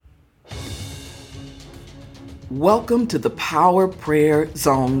Welcome to the Power Prayer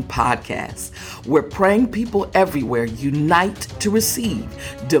Zone podcast, where praying people everywhere unite to receive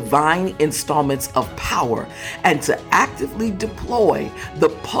divine installments of power and to actively deploy the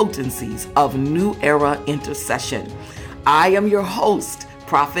potencies of new era intercession. I am your host,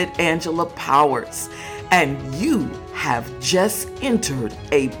 Prophet Angela Powers, and you have just entered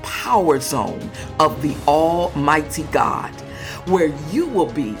a power zone of the Almighty God, where you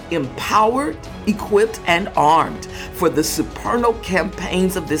will be empowered, equipped, and armed for the supernal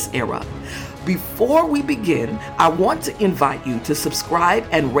campaigns of this era. Before we begin, I want to invite you to subscribe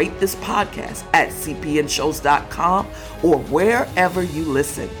and rate this podcast at cpnshows.com or wherever you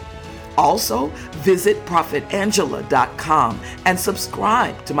listen. Also, visit prophetangela.com and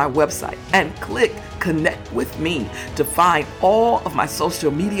subscribe to my website and click Connect with Me to find all of my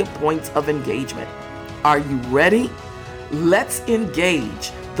social media points of engagement. Are you ready? Let's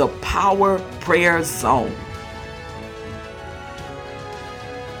engage the Power Prayer Zone.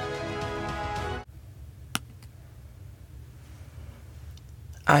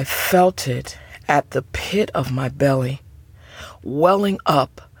 I felt it at the pit of my belly, welling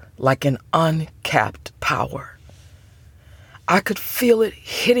up like an uncapped power. I could feel it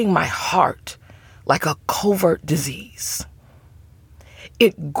hitting my heart like a covert disease.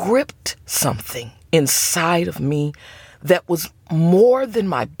 It gripped something inside of me that was more than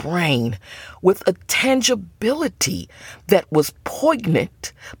my brain, with a tangibility that was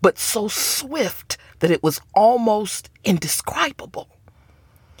poignant, but so swift that it was almost indescribable.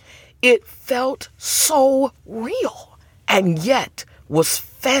 It felt so real, and yet was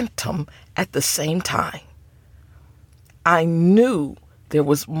phantom at the same time. I knew there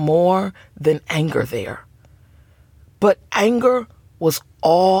was more than anger there, but anger was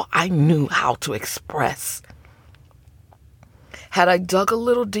all I knew how to express. Had I dug a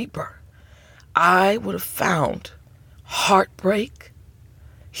little deeper, I would have found heartbreak,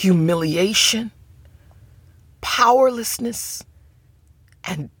 humiliation, powerlessness,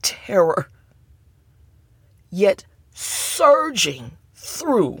 and terror. Yet surging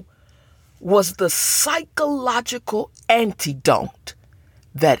through was the psychological antidote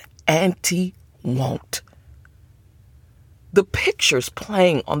that anti won't. The pictures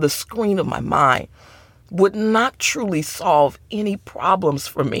playing on the screen of my mind would not truly solve any problems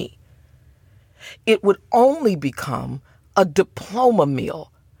for me. It would only become a diploma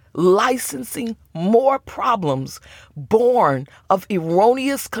mill, licensing more problems born of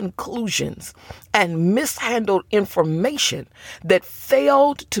erroneous conclusions and mishandled information that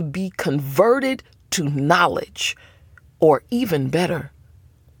failed to be converted to knowledge, or even better,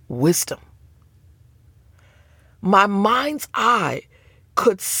 wisdom. My mind's eye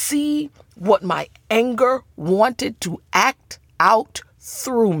could see what my anger wanted to act out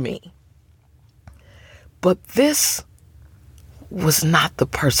through me. But this was not the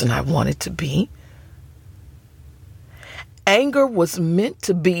person I wanted to be. Anger was meant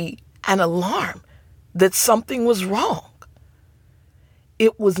to be an alarm that something was wrong.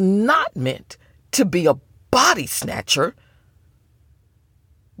 It was not meant to be a body snatcher.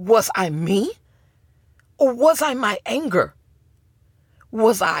 Was I me? Or was I my anger?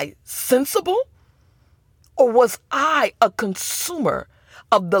 Was I sensible? Or was I a consumer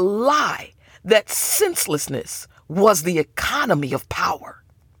of the lie that senselessness was the economy of power?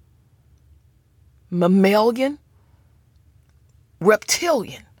 Mammalian,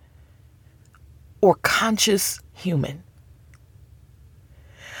 reptilian, or conscious human?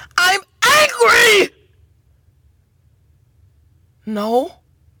 I'm angry! No.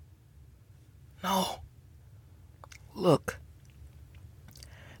 Look.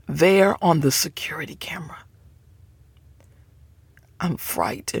 There on the security camera. I'm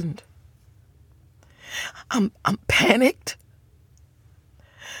frightened. I'm panicked.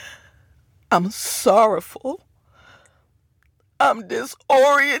 I'm sorrowful. I'm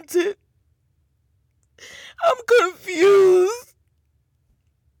disoriented. I'm confused.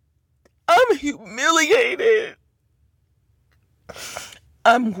 I'm humiliated.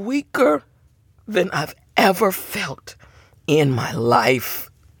 I'm weaker than I've ever felt in my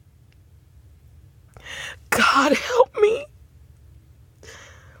life. God help me.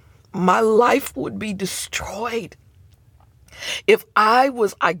 My life would be destroyed if I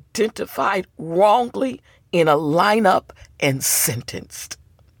was identified wrongly in a lineup and sentenced.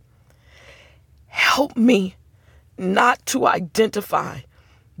 Help me not to identify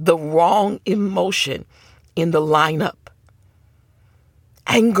the wrong emotion in the lineup.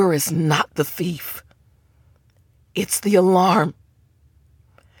 Anger is not the thief. It's the alarm.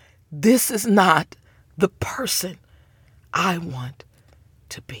 This is not the person I want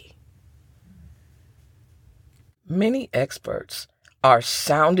to be. Many experts are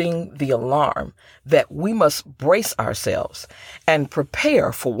sounding the alarm that we must brace ourselves and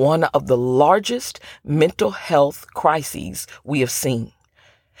prepare for one of the largest mental health crises we have seen.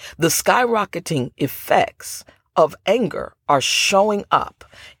 The skyrocketing effects of anger are showing up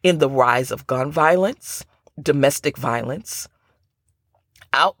in the rise of gun violence, domestic violence,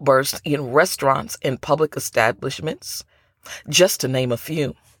 outbursts in restaurants and public establishments, just to name a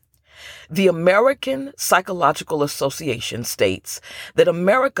few. The American Psychological Association states that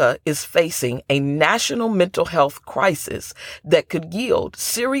America is facing a national mental health crisis that could yield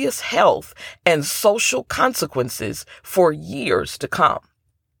serious health and social consequences for years to come.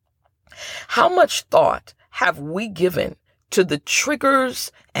 How much thought have we given to the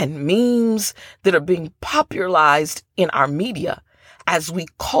triggers and memes that are being popularized in our media as we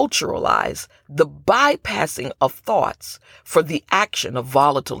culturalize the bypassing of thoughts for the action of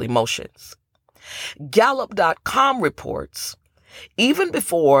volatile emotions? Gallup.com reports, even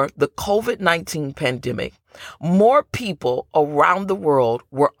before the COVID-19 pandemic, more people around the world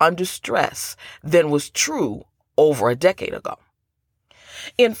were under stress than was true over a decade ago.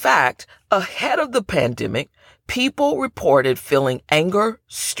 In fact, ahead of the pandemic, people reported feeling anger,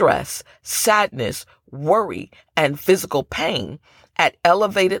 stress, sadness, worry, and physical pain at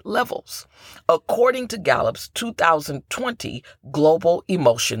elevated levels, according to Gallup's 2020 Global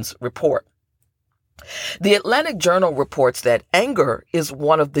Emotions Report. The Atlantic Journal reports that anger is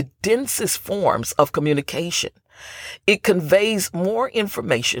one of the densest forms of communication. It conveys more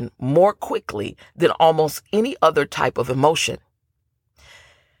information more quickly than almost any other type of emotion.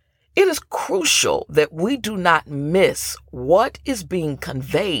 It is crucial that we do not miss what is being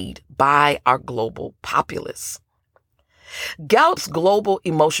conveyed by our global populace. Gallup's Global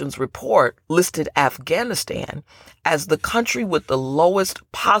Emotions Report listed Afghanistan as the country with the lowest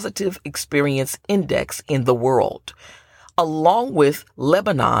positive experience index in the world, along with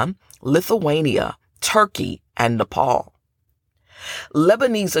Lebanon, Lithuania, Turkey, and Nepal.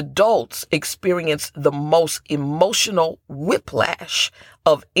 Lebanese adults experience the most emotional whiplash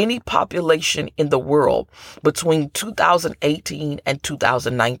of any population in the world between 2018 and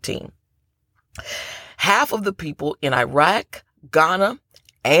 2019. Half of the people in Iraq, Ghana,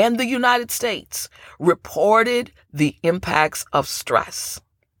 and the United States reported the impacts of stress.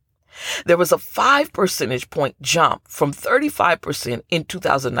 There was a 5 percentage point jump from 35% in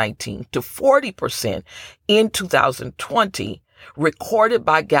 2019 to 40% in 2020, recorded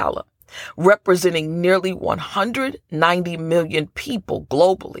by Gallup, representing nearly 190 million people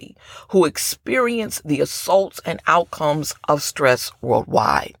globally who experience the assaults and outcomes of stress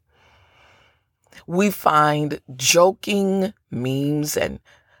worldwide. We find joking memes and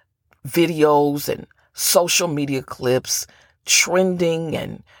videos and social media clips trending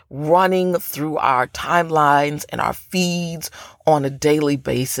and running through our timelines and our feeds on a daily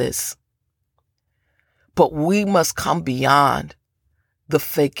basis. But we must come beyond the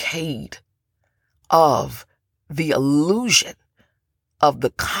facade of the illusion of the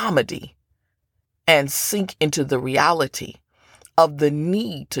comedy and sink into the reality of the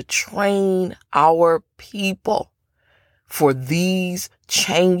need to train our people for these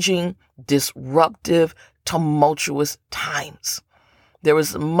changing, disruptive, tumultuous times. There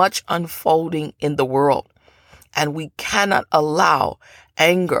is much unfolding in the world, and we cannot allow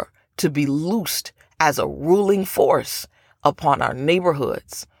anger to be loosed as a ruling force upon our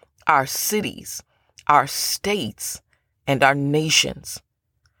neighborhoods, our cities, our states, and our nations.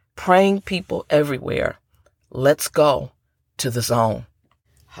 Praying people everywhere, let's go to the zone.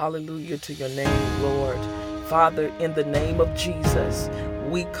 Hallelujah to your name, Lord. Father, in the name of Jesus,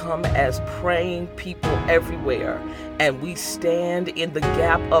 we come as praying people everywhere, and we stand in the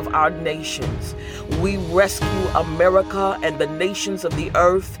gap of our nations. We rescue America and the nations of the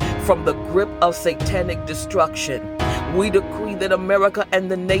earth from the grip of satanic destruction. We decree that America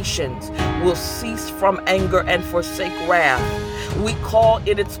and the nations will cease from anger and forsake wrath. We call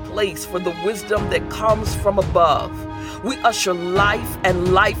in its place for the wisdom that comes from above. We usher life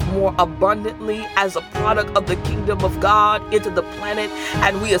and life more abundantly as a product of the kingdom of God into the planet,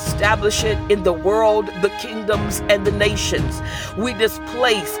 and we establish it in the world, the kingdoms, and the nations. We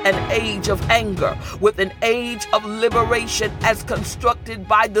displace an age of anger with an age of liberation as constructed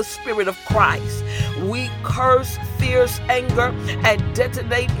by the Spirit of Christ. We curse fierce anger and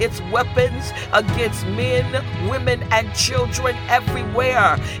detonate its weapons against men, women, and children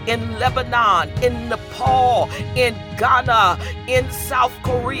everywhere, in Lebanon, in Nepal, in Ghana, in South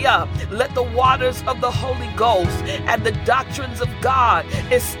Korea. Let the waters of the Holy Ghost and the doctrines of God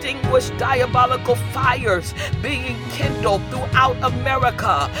extinguish diabolical fires being kindled throughout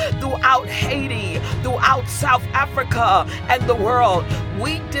America, throughout Haiti, throughout South Africa, and the world.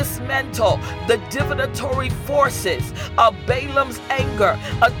 We dismantle the divinatory forces of Balaam's anger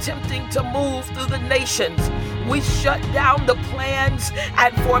attempting to move through the nations. We shut down the plans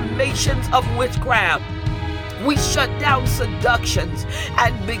and formations of witchcraft. We shut down seductions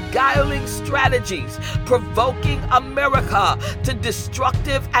and beguiling strategies, provoking America to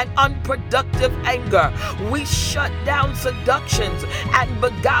destructive and unproductive anger. We shut down seductions and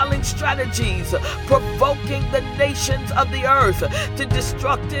beguiling strategies, provoking the nations of the earth to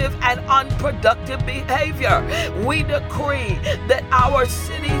destructive and unproductive behavior. We decree that our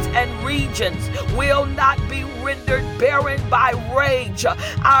cities and regions will not be rendered barren by rage.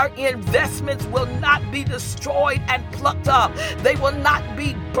 Our investments will not be destroyed and plucked up. They will not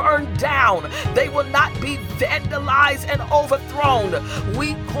be burned down. They will not be vandalized and overthrown.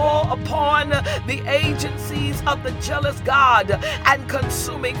 We call upon the agencies of the jealous God and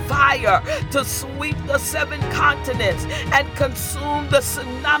consuming fire to sweep the 7 continents and consume the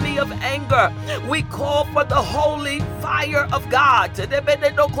tsunami of anger. We call for the holy fire of God.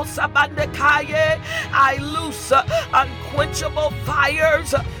 I loose unquenchable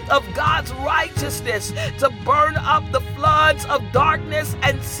fires of God's righteousness to burn up the floods of darkness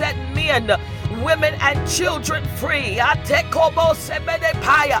and set men, women, and children free.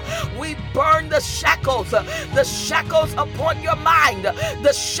 We burn the shackles upon your mind,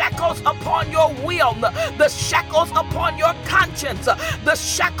 the shackles upon your will, the shackles upon your conscience, the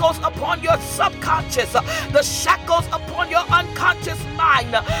shackles upon your subconscious, the shackles upon your unconscious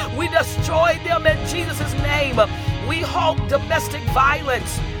mind. We destroy them in Jesus' name. We halt domestic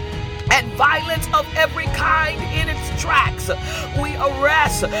violence and violence of every kind in its tracks. We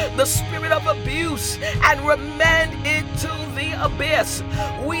arrest the spirit of abuse and remand it to the abyss.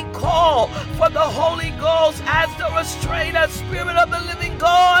 We call for the Holy Ghost as the restrainer spirit of the living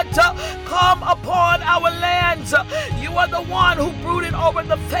God to come upon our lands. You are the one who brooded over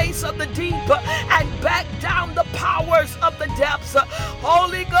the face of the deep and backed down the powers of the depths.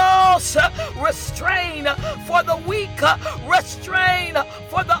 Holy Ghost, restrain for the weak, restrain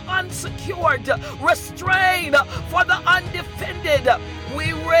for the unsecured, restrain for the undefended.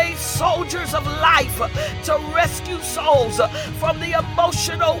 We raise soldiers of life to rescue souls from the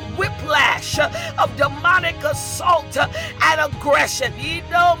emotional whiplash of demonic assault and aggression.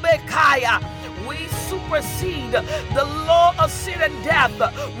 We supersede the law of sin and death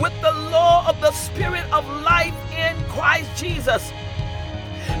with the law of the Spirit of life in Christ Jesus.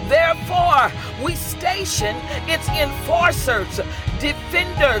 Therefore, we station its enforcers,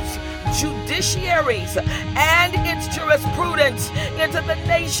 defenders, judiciaries, and its jurisprudence into the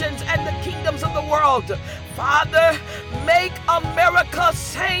nations and the kingdoms of the world. Father, make America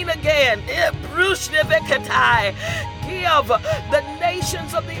sane again. Give the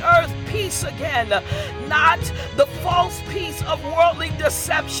nations of the earth peace again, not the false peace of worldly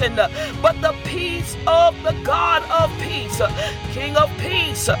deception, but the peace of the God of peace, King of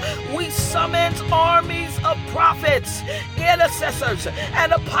peace. We summons armies of prophets, intercessors,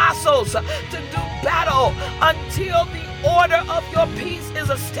 and apostles to do battle until the order of your peace is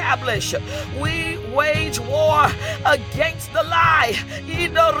established. We wage war against the lie,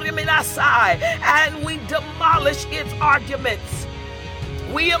 and we demolish its arguments.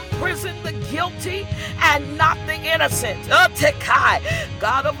 We imprison the guilty and not the innocent.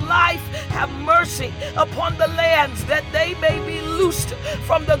 God of life, have mercy upon the lands that they may be loosed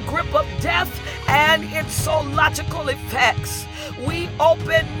from the grip of death and its zoological effects. We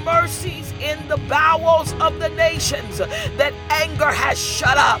open mercies in the bowels of the nations that anger has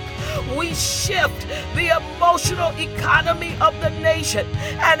shut up. We shift the emotional economy of the nation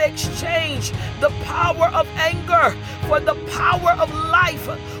and exchange the power of anger for the power of life,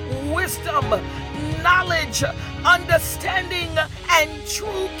 wisdom, knowledge, understanding, and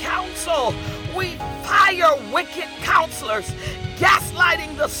true counsel. We fire wicked counselors,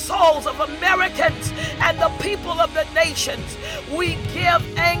 gaslighting the souls of Americans and the people of the nations. We give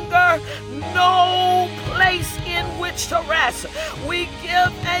anger no place in which to rest. We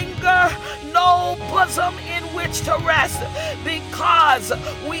give anger no bosom in which to rest, because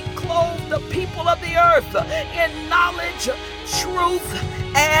we clothe the people of the earth in knowledge,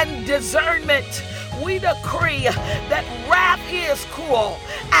 truth, and discernment. we decree that wrath is cruel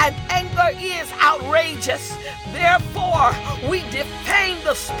and anger is outrageous. Therefore, we defame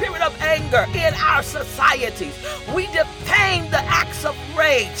the spirit of anger in our societies. We defame the acts of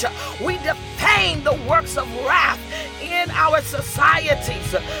rage. We defame the works of wrath in our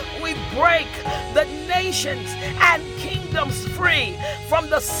societies. We break the nations and kingdoms free from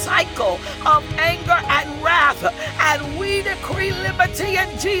the cycle of anger and wrath, and we decree liberty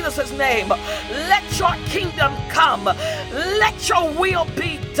in Jesus' name. Let your kingdom come. Let your will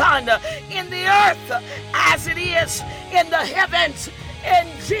be done in the earth as it is in the heavens, in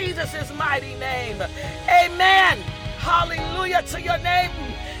Jesus' mighty name. Amen. Hallelujah to your name,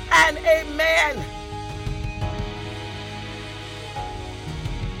 and amen.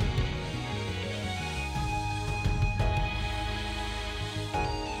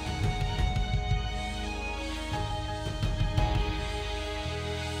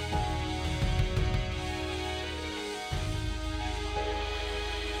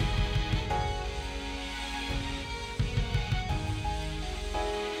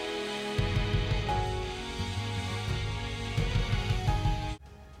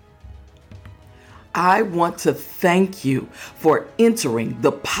 I want to thank you for entering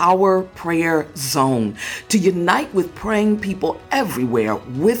the Power Prayer Zone to unite with praying people everywhere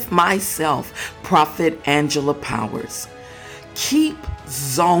with myself, Prophet Angela Powers. Keep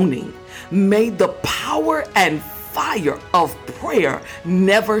zoning. May the power and fire of prayer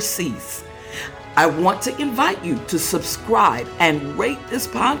never cease. I want to invite you to subscribe and rate this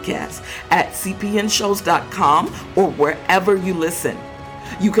podcast at cpnshows.com or wherever you listen.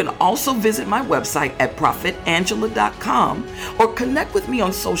 You can also visit my website at prophetangela.com or connect with me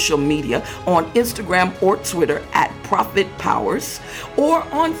on social media on Instagram or Twitter at Prophet Powers, or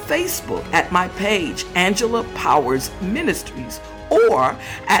on Facebook at my page, Angela Powers Ministries, or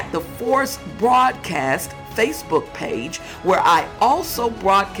at the Force Broadcast Facebook page, where I also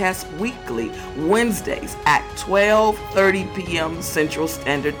broadcast weekly Wednesdays at 12:30 p.m. Central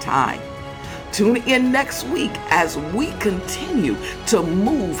Standard Time. Tune in next week as we continue to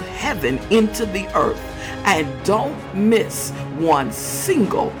move heaven into the earth. And don't miss one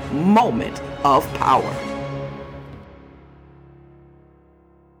single moment of power.